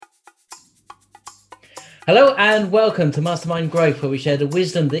Hello and welcome to Mastermind Growth, where we share the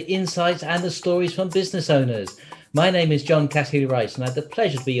wisdom, the insights, and the stories from business owners. My name is John Cassidy Rice, and I have the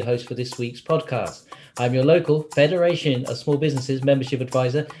pleasure to be your host for this week's podcast. I'm your local Federation of Small Businesses membership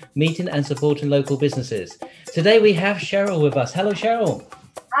advisor, meeting and supporting local businesses. Today we have Cheryl with us. Hello, Cheryl.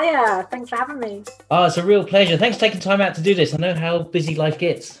 Hiya, thanks for having me. Oh, it's a real pleasure. Thanks for taking time out to do this. I know how busy life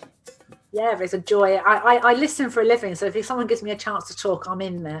gets. Yeah, it's a joy. I listen for a living, so if someone gives me a chance to talk, I'm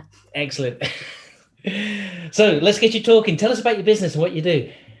in there. Excellent. So let's get you talking. Tell us about your business and what you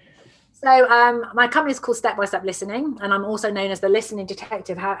do. So my company is called Step by Step Listening, and I'm also known as the Listening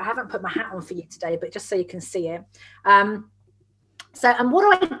Detective. I haven't put my hat on for you today, but just so you can see it. And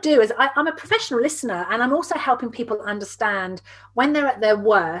what I do is I'm a professional listener, and I'm also helping people understand when they're at their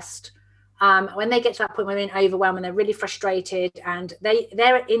worst, when they get to that point where they're in overwhelm and they're really frustrated and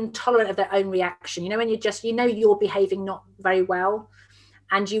they're intolerant of their own reaction. You know, when you're behaving not very well,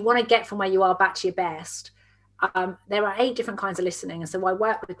 and you want to get from where you are back to your best. There are 8 different kinds of listening. And so I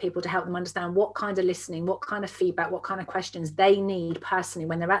work with people to help them understand what kind of listening, what kind of feedback, what kind of questions they need personally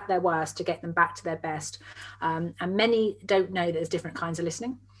when they're at their worst to get them back to their best. And many don't know that there's different kinds of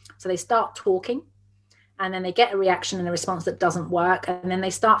listening. So they start talking, and then they get a reaction and a response that doesn't work. And then they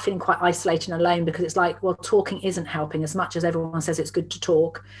start feeling quite isolated and alone, because it's like, well, talking isn't helping as much as everyone says it's good to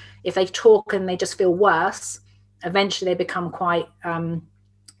talk. If they talk and they just feel worse, eventually they become quite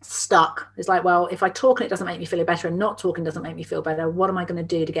stuck. It's like, well, if I talk and it doesn't make me feel better, and not talking doesn't make me feel better, what am I going to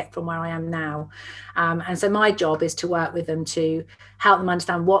do to get from where I am now? And so my job is to work with them to help them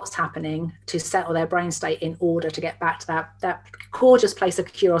understand what's happening, to settle their brain state in order to get back to that gorgeous place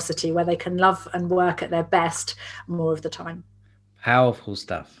of curiosity where they can love and work at their best more of the time. Powerful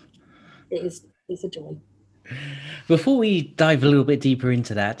stuff. It's a joy. Before we dive a little bit deeper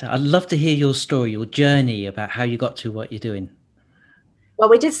into that, I'd love to hear your story, your journey about how you got to what you're doing. Well,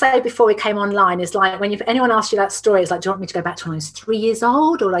 we did say before we came online, is like, if anyone asks you that story, it's like, do you want me to go back to when I was 3 years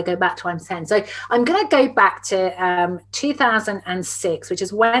old, or do I go back to when I'm 10? So I'm going to go back to 2006, which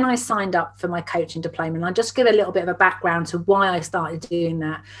is when I signed up for my coaching diploma. And I'll just give a little bit of a background to why I started doing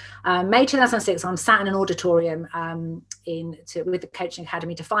that. May 2006, I'm sat in an auditorium with the Coaching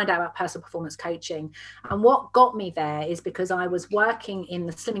Academy to find out about personal performance coaching. And what got me there is because I was working in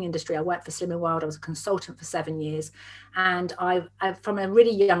the slimming industry. I worked for Slimming World. I was a consultant for 7 years. And I've from a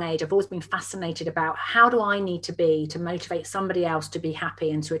really young age, I've always been fascinated about how do I need to be to motivate somebody else to be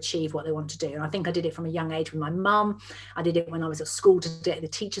happy and to achieve what they want to do. And I think I did it from a young age with my mum. I did it when I was at school to get the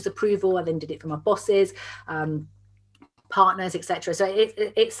teacher's approval. I then did it for my bosses, partners, etc. So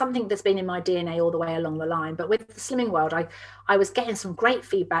it's something that's been in my DNA all the way along the line. But with the Slimming World, I was getting some great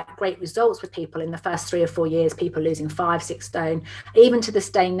feedback, great results with people in the first 3 or 4 years, people losing 5-6 stone. Even to this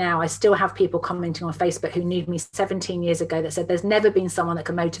day now, I still have people commenting on Facebook who knew me 17 years ago that said, there's never been someone that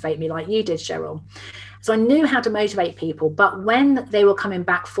can motivate me like you did, Cheryl. So I knew how to motivate people. But when they were coming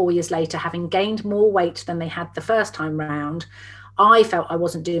back 4 years later, having gained more weight than they had the first time round, I felt I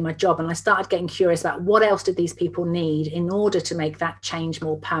wasn't doing my job, and I started getting curious about what else did these people need in order to make that change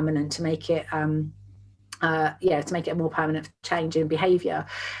more permanent, to make it to make it a more permanent change in behavior.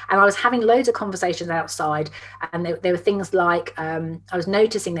 And I was having loads of conversations outside, and there were things like I was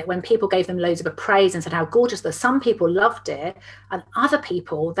noticing that when people gave them loads of praise and said how gorgeous, that some people loved it, and other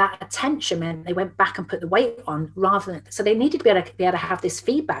people, that attention meant they went back and put the weight on rather than, so they needed to be able to have this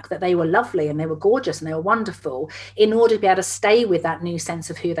feedback that they were lovely and they were gorgeous and they were wonderful in order to be able to stay with that new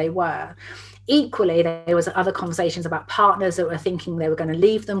sense of who they were. Equally, there was other conversations about partners that were thinking they were going to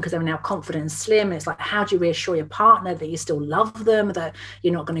leave them because they were now confident and slim. And it's like, how do you reassure your partner that you still love them, that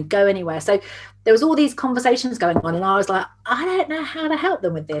you're not going to go anywhere? So there was all these conversations going on, and I was like, I don't know how to help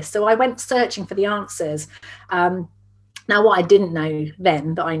them with this. So I went searching for the answers. Now, what I didn't know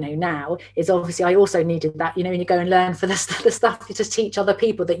then that I know now is obviously I also needed that, when you go and learn for the stuff you just teach other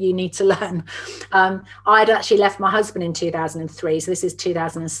people that you need to learn. I'd actually left my husband in 2003. So this is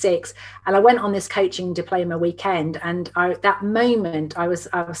 2006. And I went on this coaching diploma weekend. And that moment I was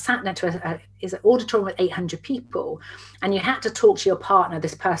sat next to an auditorium with 800 people. And you had to talk to your partner,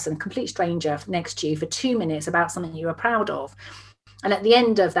 this person, a complete stranger next to you, for 2 minutes about something you were proud of. And at the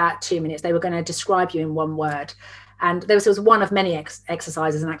end of that 2 minutes, they were going to describe you in one word. And this was one of many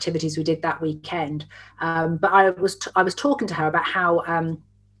exercises and activities we did that weekend. But I was talking to her about how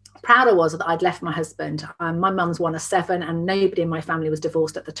proud I was that I'd left my husband. My mum's one of 7, and nobody in my family was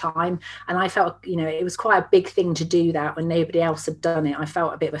divorced at the time. And I felt, it was quite a big thing to do that when nobody else had done it. I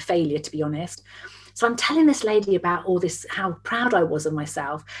felt a bit of a failure, to be honest. So I'm telling this lady about all this, how proud I was of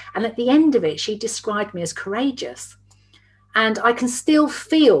myself. And at the end of it, she described me as courageous. And I can still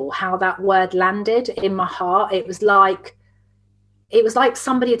feel how that word landed in my heart. It was like, it was like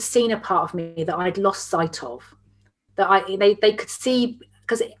somebody had seen a part of me that I'd lost sight of, that they could see,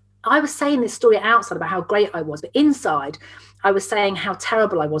 because I was saying this story outside about how great I was, but inside I was saying how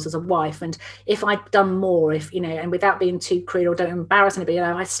terrible I was as a wife, and if I'd done more, if, you know, and without being too crude or don't embarrass anybody, you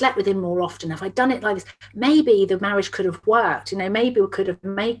know, I slept with him more often. If I'd done it like this, maybe the marriage could have worked, you know, maybe we could have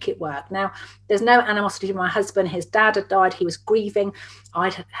made it work. Now, there's no animosity to my husband. His dad had died. He was grieving.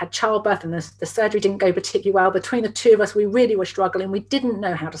 I'd had childbirth, and the surgery didn't go particularly well. Between the two of us, we really were struggling. We didn't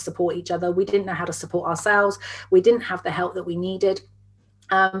know how to support each other. We didn't know how to support ourselves. We didn't have the help that we needed.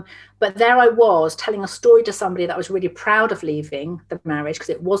 But there I was telling a story to somebody that I was really proud of leaving the marriage because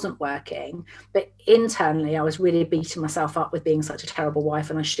it wasn't working. But internally, I was really beating myself up with being such a terrible wife,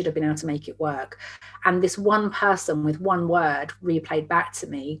 and I should have been able to make it work. And this one person with one word replayed back to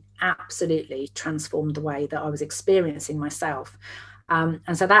me absolutely transformed the way that I was experiencing myself. And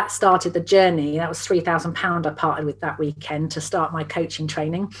so that started the journey. That was £3,000 I parted with that weekend to start my coaching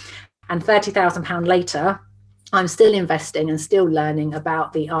training. And £30,000 later, I'm still investing and still learning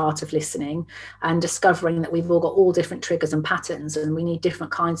about the art of listening, and discovering that we've all got all different triggers and patterns, and we need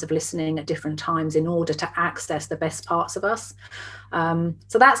different kinds of listening at different times in order to access the best parts of us.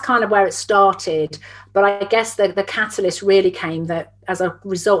 So that's kind of where it started. But I guess the catalyst really came that as a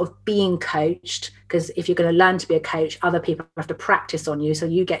result of being coached, because if you're going to learn to be a coach, other people have to practice on you. So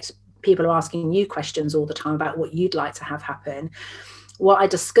you get people are asking you questions all the time about what you'd like to have happen. What I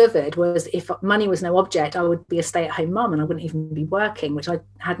discovered was if money was no object, I would be a stay-at-home mum and I wouldn't even be working, which I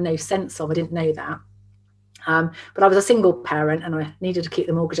had no sense of. I didn't know that. But I was a single parent and I needed to keep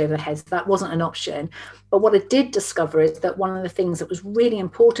the mortgage over their heads. So that wasn't an option. But what I did discover is that one of the things that was really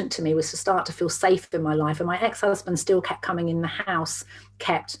important to me was to start to feel safe in my life. And my ex-husband still kept coming in the house,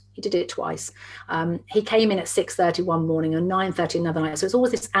 he did it twice. He came in at 6:30 one morning and 9:30 another night. So it's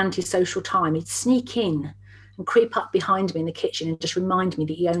always this antisocial time. He'd sneak in and creep up behind me in the kitchen and just remind me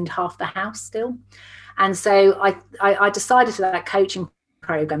that he owned half the house still. And so I decided for that coaching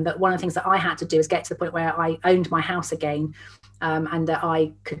program that one of the things that I had to do is get to the point where I owned my house again, and that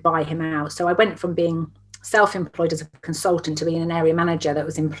I could buy him out. So I went from being self-employed as a consultant to being an area manager that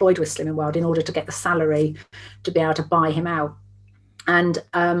was employed with Slimming World in order to get the salary to be able to buy him out.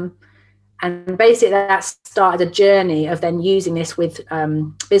 And basically that started a journey of then using this with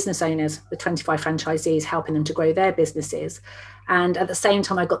business owners, with 25 franchisees, helping them to grow their businesses. And at the same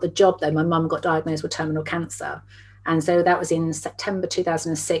time I got the job though, my mum got diagnosed with terminal cancer. And so that was in September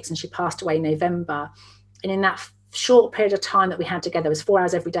 2006, and she passed away in November. And in that short period of time that we had together, it was 4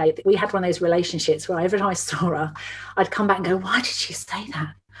 hours every day. We had one of those relationships where every time I saw her, I'd come back and go, why did she say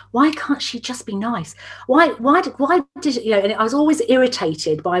that? Why can't she just be nice? Why did you know? And I was always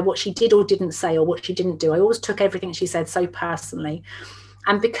irritated by what she did or didn't say or what she didn't do. I always took everything she said so personally.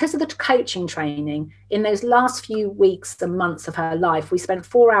 And because of the coaching training, in those last few weeks and months of her life, we spent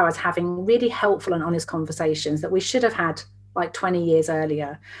 4 hours having really helpful and honest conversations that we should have had like 20 years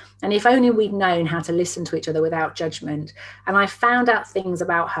earlier. And if only we'd known how to listen to each other without judgment. And I found out things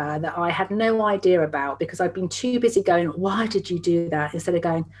about her that I had no idea about because I'd been too busy going, why did you do that? Instead of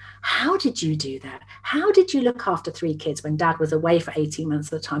going, how did you do that? How did you look after 3 kids when dad was away for 18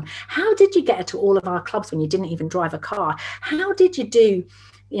 months at a time? How did you get to all of our clubs when you didn't even drive a car? How did you do,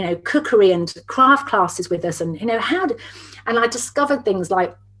 you know, cookery and craft classes with us? And, you know, and I discovered things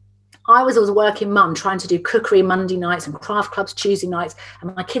like, I was always a working mum trying to do cookery Monday nights and craft clubs Tuesday nights,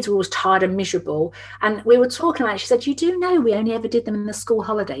 and my kids were always tired and miserable. And we were talking about it. She said, you do know we only ever did them in the school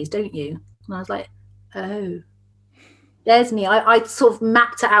holidays, don't you? And I was like, oh, there's me. I sort of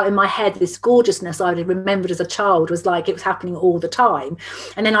mapped it out in my head. This gorgeousness I remembered as a child was like it was happening all the time.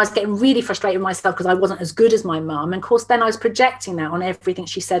 And then I was getting really frustrated with myself because I wasn't as good as my mum. And of course, then I was projecting that on everything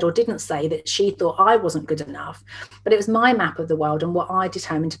she said or didn't say, that she thought I wasn't good enough. But it was my map of the world and what I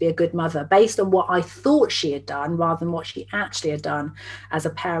determined to be a good mother based on what I thought she had done rather than what she actually had done as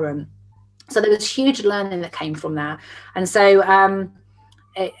a parent. So there was huge learning that came from that. And so,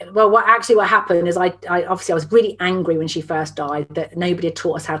 what happened is I obviously I was really angry when she first died that nobody had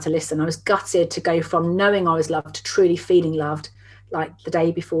taught us how to listen. I was gutted to go from knowing I was loved to truly feeling loved like the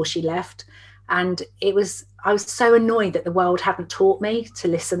day before she left. And I was so annoyed that the world hadn't taught me to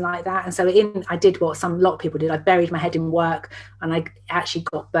listen like that. And so I did what a lot of people did. I buried my head in work, and I actually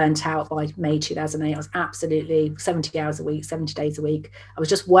got burnt out by May 2008. I was absolutely 70 hours a week, 70 days a week. I was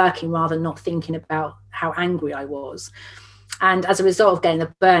just working rather than not thinking about how angry I was. And as a result of getting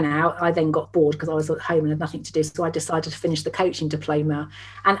the burnout, I then got bored because I was at home and had nothing to do. So I decided to finish the coaching diploma.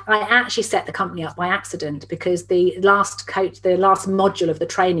 And I actually set the company up by accident, because the last module of the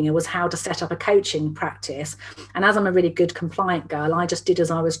training was how to set up a coaching practice. And as I'm a really good compliant girl, I just did as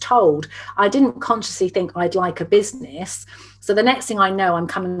I was told. I didn't consciously think I'd like a business. So the next thing I know, I'm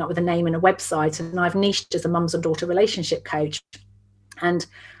coming up with a name and a website, and I've niched as a mums and daughter relationship coach. And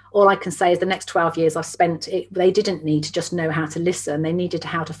all I can say is the next 12 years I've spent it, they didn't need to just know how to listen. They needed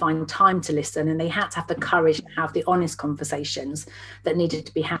how to find time to listen, and they had to have the courage to have the honest conversations that needed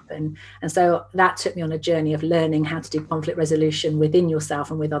to be happen. And so that took me on a journey of learning how to do conflict resolution within yourself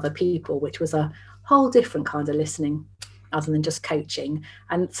and with other people, which was a whole different kind of listening other than just coaching.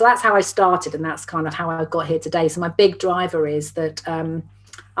 And so that's how I started, and that's kind of how I got here today. So my big driver is that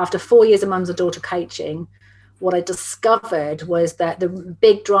after 4 years of mums and daughter coaching, what I discovered was that the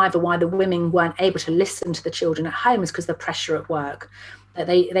big driver why the women weren't able to listen to the children at home is because of the pressure at work. That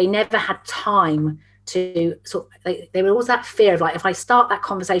they never had time to they were always that fear of, like, if I start that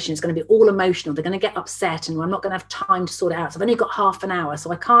conversation, it's going to be all emotional. They're going to get upset, and I'm not going to have time to sort it out. So I've only got half an hour,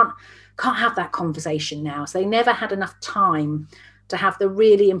 so I can't have that conversation now. So they never had enough time to have the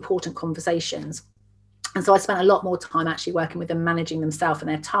really important conversations. And so I spent a lot more time actually working with them, managing themselves and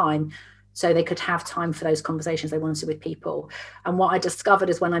their time, so they could have time for those conversations they wanted with people. And what I discovered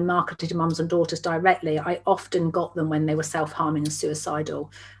is when I marketed to mums and daughters directly, I often got them when they were self-harming and suicidal.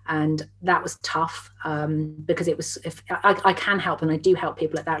 And that was tough, because it was, if I can help, and I do help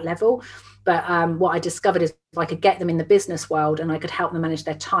people at that level. But what I discovered is if I could get them in the business world and I could help them manage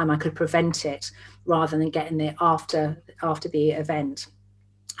their time, I could prevent it rather than getting there after the event.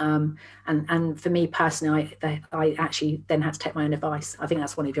 And for me personally, I actually then had to take my own advice. I think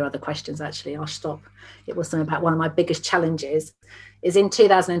that's one of your other questions, actually. I'll stop. It was something about one of my biggest challenges is in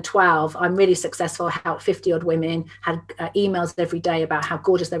 2012, I'm really successful. I helped 50 odd women, had emails every day about how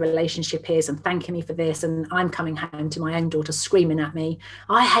gorgeous their relationship is and thanking me for this. And I'm coming home to my own daughter screaming at me,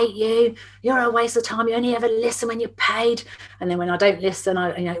 I hate you. You're a waste of time. You only ever listen when you're paid. And then when I don't listen,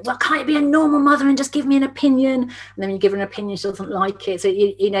 well, can't you be a normal mother and just give me an opinion? And then when you give her an opinion, she doesn't like it. So,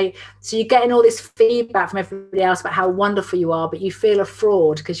 so you're getting all this feedback from everybody else about how wonderful you are, but you feel a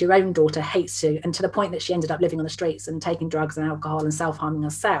fraud because your own daughter hates you. And to the point that she ended up living on the streets and taking drugs and alcohol and self-harming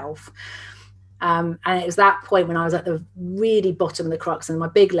herself. And it was that point when I was at the really bottom of the crux. And my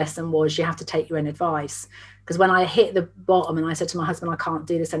big lesson was you have to take your own advice. Because when I hit the bottom and I said to my husband, I can't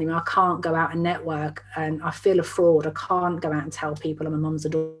do this anymore. I can't go out and network, and I feel a fraud. I can't go out and tell people I'm a mums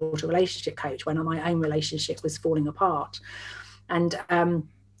and daughter relationship coach when my own relationship was falling apart. And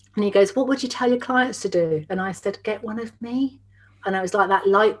he goes, what would you tell your clients to do? And I said, get one of me. And it was like that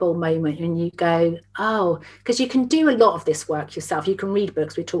light bulb moment when you go, oh, because you can do a lot of this work yourself. You can read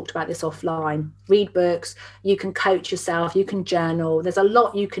books. We talked about this offline. Read books. You can coach yourself. You can journal. There's a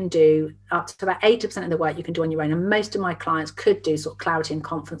lot you can do. Up to about 80% of the work you can do on your own. And most of my clients could do sort of clarity and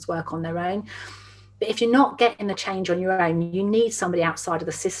confidence work on their own. But if you're not getting the change on your own, you need somebody outside of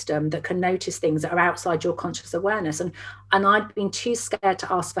the system that can notice things that are outside your conscious awareness. And I'd been too scared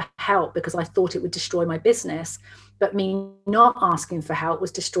to ask for help because I thought it would destroy my business. But me not asking for help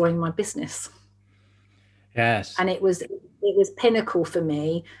was destroying my business. Yes. And it was pinnacle for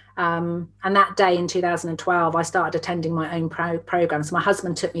me. And that day in 2012, I started attending my own program. So my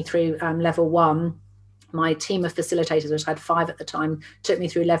husband took me through level 1. My team of facilitators, which I had 5 at the time, took me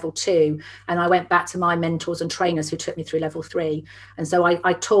through level 2. And I went back to my mentors and trainers who took me through level 3. And so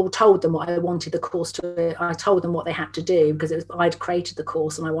I told them what I wanted the course to, I told them what they had to do because I'd created the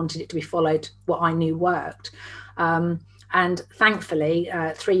course and I wanted it to be followed, what I knew worked. And thankfully,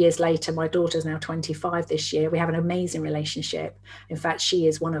 3 years later, my daughter's now 25 this year. We have an amazing relationship. In fact, she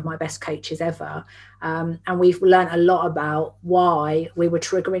is one of my best coaches ever. And we've learned a lot about why we were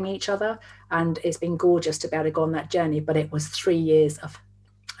triggering each other. And it's been gorgeous to be able to go on that journey. But it was 3 years of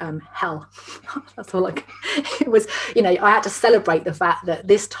hell. That's all it was. I had to celebrate the fact that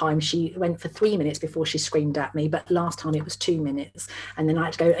this time she went for 3 minutes before she screamed at me, but last time it was 2 minutes. And then I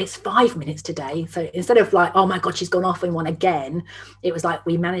had to go, it's 5 minutes today. So instead of like, oh my God, she's gone off in one again, it was like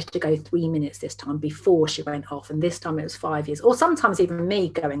we managed to go 3 minutes this time before she went off. And this time it was 5 years, or sometimes even me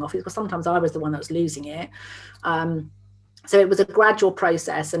going off, because sometimes I was the one that was losing it. So it was a gradual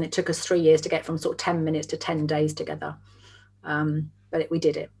process, and it took us 3 years to get from sort of 10 minutes to 10 days together. But we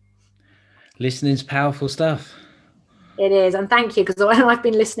did it. Listening's powerful stuff. It is. And thank you, because I've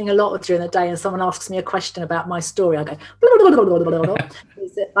been listening a lot during the day and someone asks me a question about my story, I go, blah, blah, blah, blah, blah.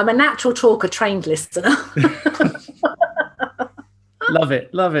 I'm a natural talker, trained listener. Love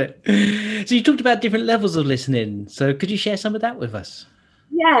it. Love it. So you talked about different levels of listening. So could you share some of that with us?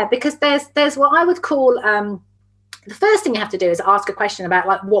 Yeah, because there's what I would call the first thing you have to do is ask a question about,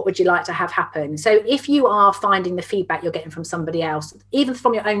 like, what would you like to have happen? So if you are finding the feedback you're getting from somebody else, even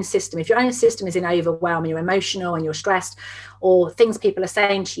from your own system, if your own system is in overwhelm and you're emotional and you're stressed, or things people are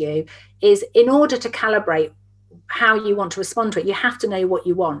saying to you, is in order to calibrate how you want to respond to it, you have to know what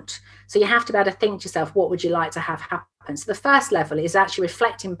you want. So you have to be able to think to yourself, what would you like to have happen? So the first level is actually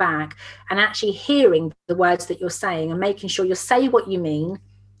reflecting back and actually hearing the words that you're saying and making sure you say what you mean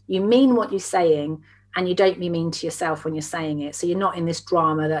what you're saying, and you don't be mean to yourself when you're saying it. So you're not in this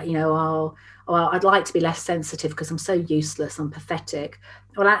drama that, oh, I'd like to be less sensitive because I'm so useless, I'm pathetic.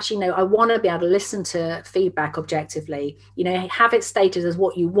 Well, actually, no, I want to be able to listen to feedback objectively, have it stated as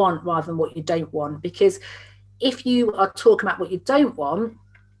what you want rather than what you don't want. Because if you are talking about what you don't want,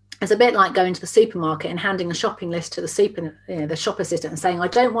 it's a bit like going to the supermarket and handing a shopping list to the shop assistant and saying, I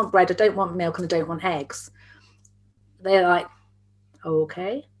don't want bread, I don't want milk, and I don't want eggs. They're like,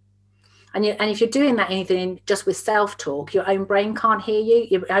 okay. And if you're doing that, anything just with self-talk, your own brain can't hear you,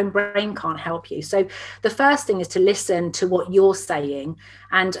 your own brain can't help you. So the first thing is to listen to what you're saying.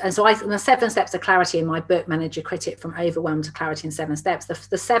 And so the 7 steps of clarity in my book, Manage Your Critic from Overwhelm to Clarity in 7 Steps, the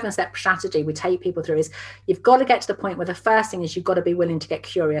 7-step strategy we take people through is you've got to get to the point where the first thing is you've got to be willing to get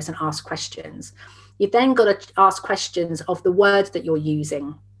curious and ask questions. You've then got to ask questions of the words that you're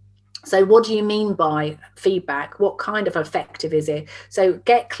using. So what do you mean by feedback? What kind of effective is it? So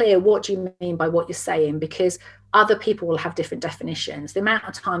get clear, what do you mean by what you're saying? Because other people will have different definitions. The amount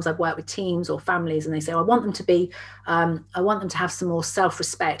of times I've worked with teams or families and they say, I want them to have some more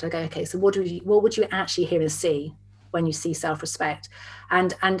self-respect. I go, okay, so what would you actually hear and see when you see self-respect?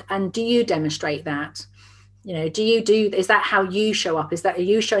 And do you demonstrate that? Is that how you show up? Are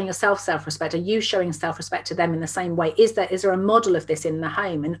you showing yourself self-respect? Are you showing self-respect to them in the same way? Is there a model of this in the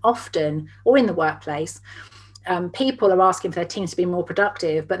home? And often, or in the workplace, people are asking for their teams to be more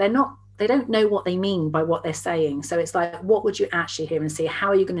productive, but they don't know what they mean by what they're saying. So it's like, what would you actually hear and see? How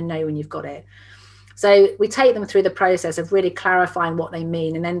are you going to know when you've got it? So we take them through the process of really clarifying what they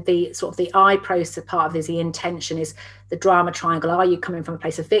mean. And then the I process part of this, the intention is the drama triangle. Are you coming from a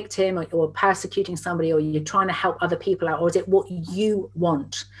place of victim or persecuting somebody, or you're trying to help other people out? Or is it what you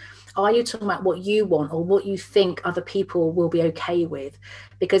want? Are you talking about what you want or what you think other people will be okay with?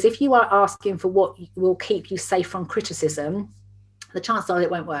 Because if you are asking for what will keep you safe from criticism, the chances are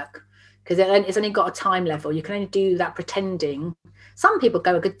it won't work, because it's only got a time level. You can only do that pretending. Some people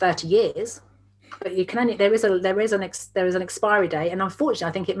go a good 30 years. But you can only, there is an expiry date, and unfortunately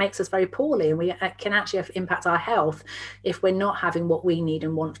I think it makes us very poorly, and we can actually impact our health if we're not having what we need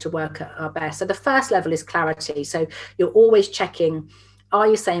and want to work at our best. So the first level is clarity. So you're always checking, are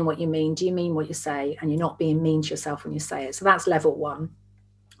you saying what you mean? Do you mean what you say? And you're not being mean to yourself when you say it. So that's level 1.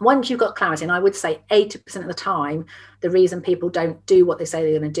 Once you've got clarity, and I would say 80% of the time, the reason people don't do what they say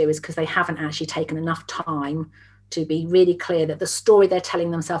they're going to do is because they haven't actually taken enough time to be really clear that the story they're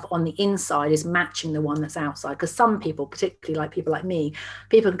telling themselves on the inside is matching the one that's outside. Because some people, particularly like people like me,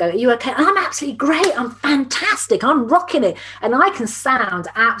 people can go, are you okay? I'm absolutely great. I'm fantastic. I'm rocking it. And I can sound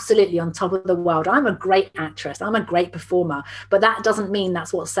absolutely on top of the world. I'm a great actress. I'm a great performer. But that doesn't mean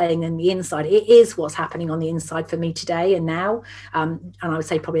that's what's saying in the inside. It is what's happening on the inside for me today and now. And I would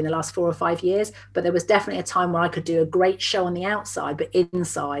say probably in the last 4 or 5 years. But there was definitely a time where I could do a great show on the outside, but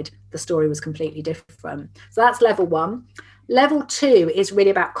inside the story was completely different. So that's level 1. Level 2 is really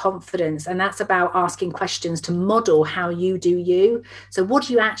about confidence, and that's about asking questions to model how you do you. So what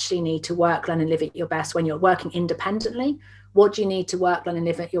do you actually need to work, learn and live at your best when you're working independently? What do you need to work, learn and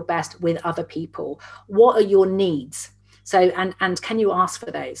live at your best with other people? What are your needs? So and can you ask for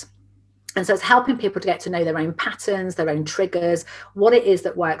those? And so it's helping people to get to know their own patterns, their own triggers, what it is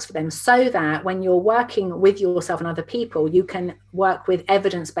that works for them, so that when you're working with yourself and other people, you can work with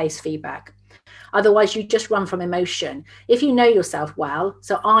evidence-based feedback. Otherwise, you just run from emotion. If you know yourself well,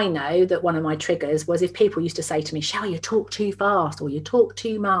 so I know that one of my triggers was if people used to say to me, Shell, you talk too fast, or you talk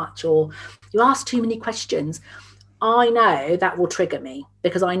too much, or you ask too many questions. I know that will trigger me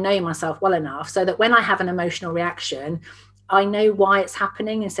because I know myself well enough so that when I have an emotional reaction, I know why it's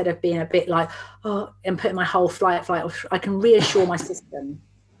happening, instead of being a bit like, oh, and putting my whole flight, I can reassure my system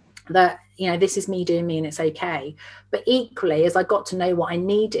that, this is me doing me and it's okay. But equally, as I got to know what I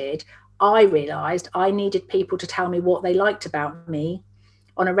needed, I realized I needed people to tell me what they liked about me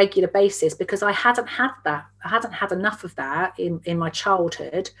on a regular basis, because I hadn't had that. I hadn't had enough of that in my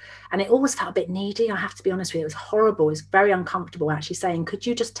childhood. And it always felt a bit needy. I have to be honest with you. It was horrible. It was very uncomfortable actually saying, could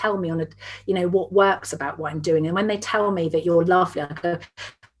you just tell me what works about what I'm doing? And when they tell me that you're lovely, I go,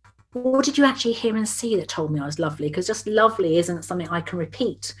 what did you actually hear and see that told me I was lovely? Because just lovely isn't something I can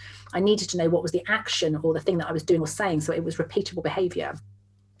repeat. I needed to know what was the action or the thing that I was doing or saying. So it was repeatable behavior.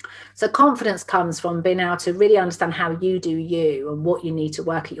 So confidence comes from being able to really understand how you do you and what you need to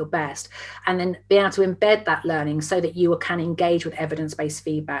work at your best, and then be able to embed that learning so that you can engage with evidence-based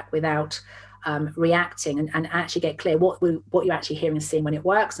feedback without reacting, and actually get clear what you're actually hearing and seeing when it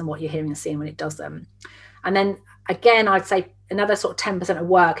works and what you're hearing and seeing when it doesn't. And then again, I'd say another sort of 10% of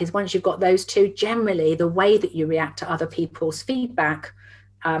work is, once you've got those two, generally the way that you react to other people's feedback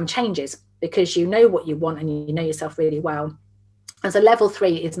changes, because you know what you want and you know yourself really well. And so level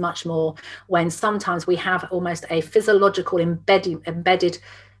 3 is much more when sometimes we have almost a physiological embedded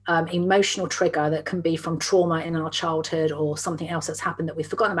emotional trigger that can be from trauma in our childhood or something else that's happened that we've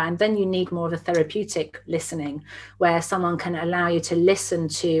forgotten about. And then you need more of a therapeutic listening, where someone can allow you to listen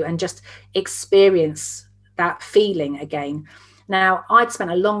to and just experience that feeling again. Now, I'd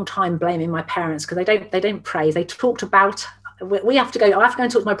spent a long time blaming my parents because they don't praise. They talked about, I have to go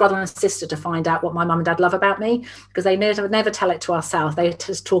and talk to my brother and sister to find out what my mum and dad love about me, because they never tell it to ourselves. They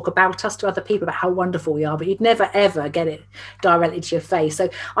just talk about us to other people, about how wonderful we are, but you'd never ever get it directly to your face. So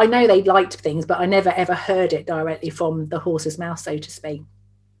I know they liked things, but I never ever heard it directly from the horse's mouth, so to speak.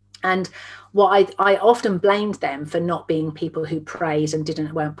 And what I often blamed them for not being people who praised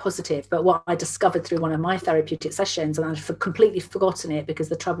and weren't positive. But what I discovered through one of my therapeutic sessions, and I'd completely forgotten it, because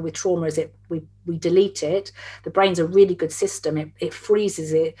the trouble with trauma is we delete it. The brain's a really good system. It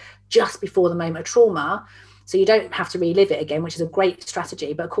freezes it just before the moment of trauma. So you don't have to relive it again, which is a great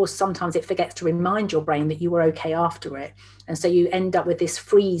strategy. But of course, sometimes it forgets to remind your brain that you were okay after it. And so you end up with this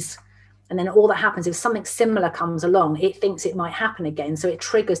freeze. And then all that happens, if something similar comes along, it thinks it might happen again. So it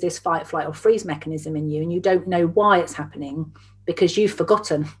triggers this fight, flight, or freeze mechanism in you. And you don't know why it's happening, because you've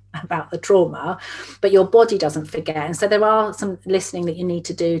forgotten about the trauma, but your body doesn't forget. And so there are some listening that you need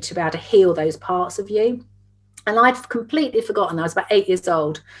to do to be able to heal those parts of you. And I'd completely forgotten. I was about 8 years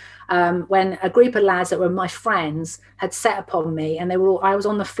old when a group of lads that were my friends had set upon me, and I was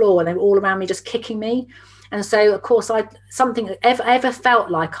on the floor and they were all around me just kicking me. And so, of course, I ever felt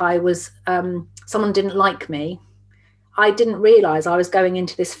like I was, someone didn't like me. I didn't realize I was going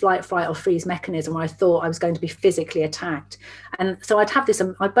into this flight, fright, or freeze mechanism where I thought I was going to be physically attacked. And so I'd have this,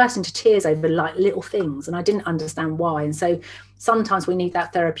 I'd burst into tears over like little things, and I didn't understand why. And so sometimes we need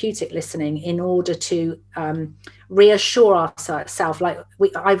that therapeutic listening in order to reassure ourselves. Like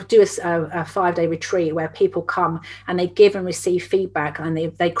I do a 5-day retreat where people come and they give and receive feedback, and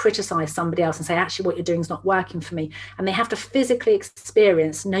they criticize somebody else and say, actually, what you're doing is not working for me. And they have to physically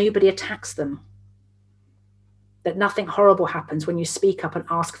experience nobody attacks them, that nothing horrible happens when you speak up and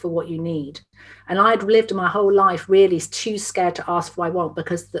ask for what you need. And I'd lived my whole life really too scared to ask for what I want,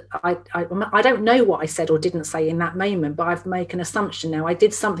 because I don't know what I said or didn't say in that moment, but I've made an assumption now. I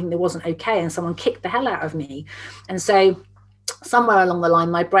did something that wasn't okay and someone kicked the hell out of me. And so somewhere along the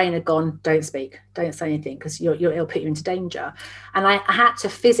line, my brain had gone, don't speak, don't say anything, because it'll put you into danger. And I had to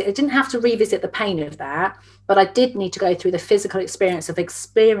I didn't have to revisit the pain of that, but I did need to go through the physical experience of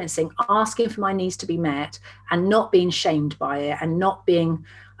asking for my needs to be met, and not being shamed by it, and not being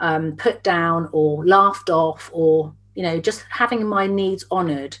put down or laughed off, or, just having my needs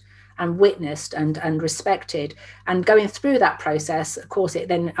honored and witnessed and respected. And going through that process, of course, it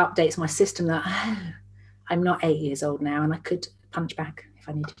then updates my system that, I'm not 8 years old now, and I could punch back if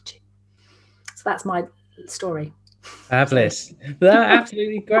I needed to. So that's my story. Fabulous. That's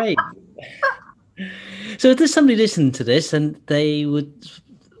absolutely great. So if there's somebody listening to this and they would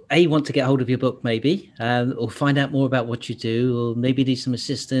want to get hold of your book, maybe, or find out more about what you do, or maybe need some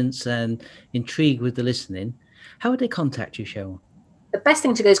assistance and intrigued with the listening, how would they contact you, Cheryl? The best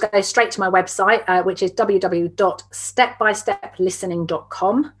thing to do is go straight to my website, which is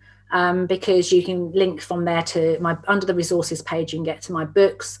www.stepbystep.listening.com. Because you can link from there to under the resources page, you can get to my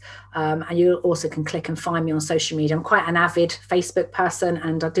books, and you also can click and find me on social media. I'm quite an avid Facebook person,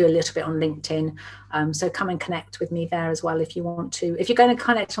 and I do a little bit on LinkedIn. So come and connect with me there as well if you want to. If you're going to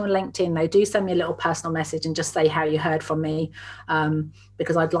connect on LinkedIn, though, do send me a little personal message and just say how you heard from me,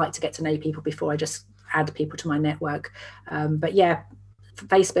 because I'd like to get to know people before I just add people to my network. But yeah,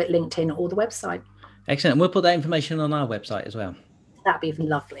 Facebook, LinkedIn, or the website. Excellent. We'll put that information on our website as well. That'd be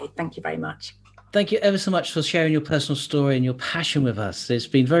lovely. Thank you very much. Thank you ever so much for sharing your personal story and your passion with us. It's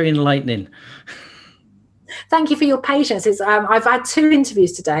been very enlightening. Thank you for your patience. I've had 2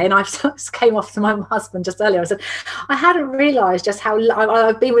 interviews today, and I just came off to my husband just earlier. I said, I hadn't realised just how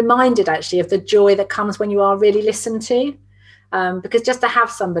I've been reminded actually of the joy that comes when you are really listened to. Because just to have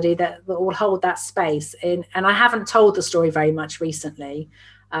somebody that will hold that space and I haven't told the story very much recently.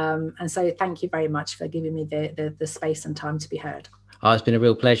 And so thank you very much for giving me the space and time to be heard. Oh, it's been a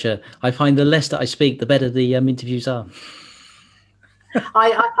real pleasure. I find the less that I speak, the better the interviews are.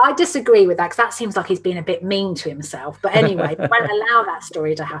 I disagree with that, because that seems like he's been a bit mean to himself. But anyway, I won't allow that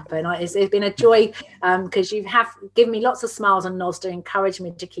story to happen. It's been a joy, because you have given me lots of smiles and nods to encourage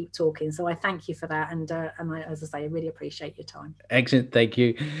me to keep talking. So I thank you for that. And I, as I say, I really appreciate your time. Excellent. Thank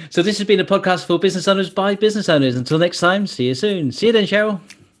you. So this has been a podcast for business owners by business owners. Until next time, see you soon. See you then, Cheryl.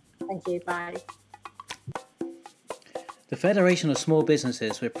 Thank you. Bye. The Federation of Small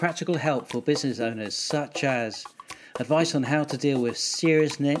Businesses, with practical help for business owners, such as advice on how to deal with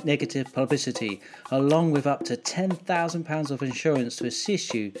serious negative publicity, along with up to £10,000 of insurance to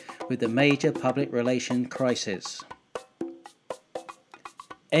assist you with the major public relation crisis.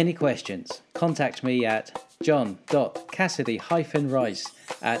 Any questions? Contact me at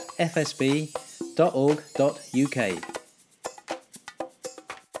john.cassidy-rice@fsb.org.uk.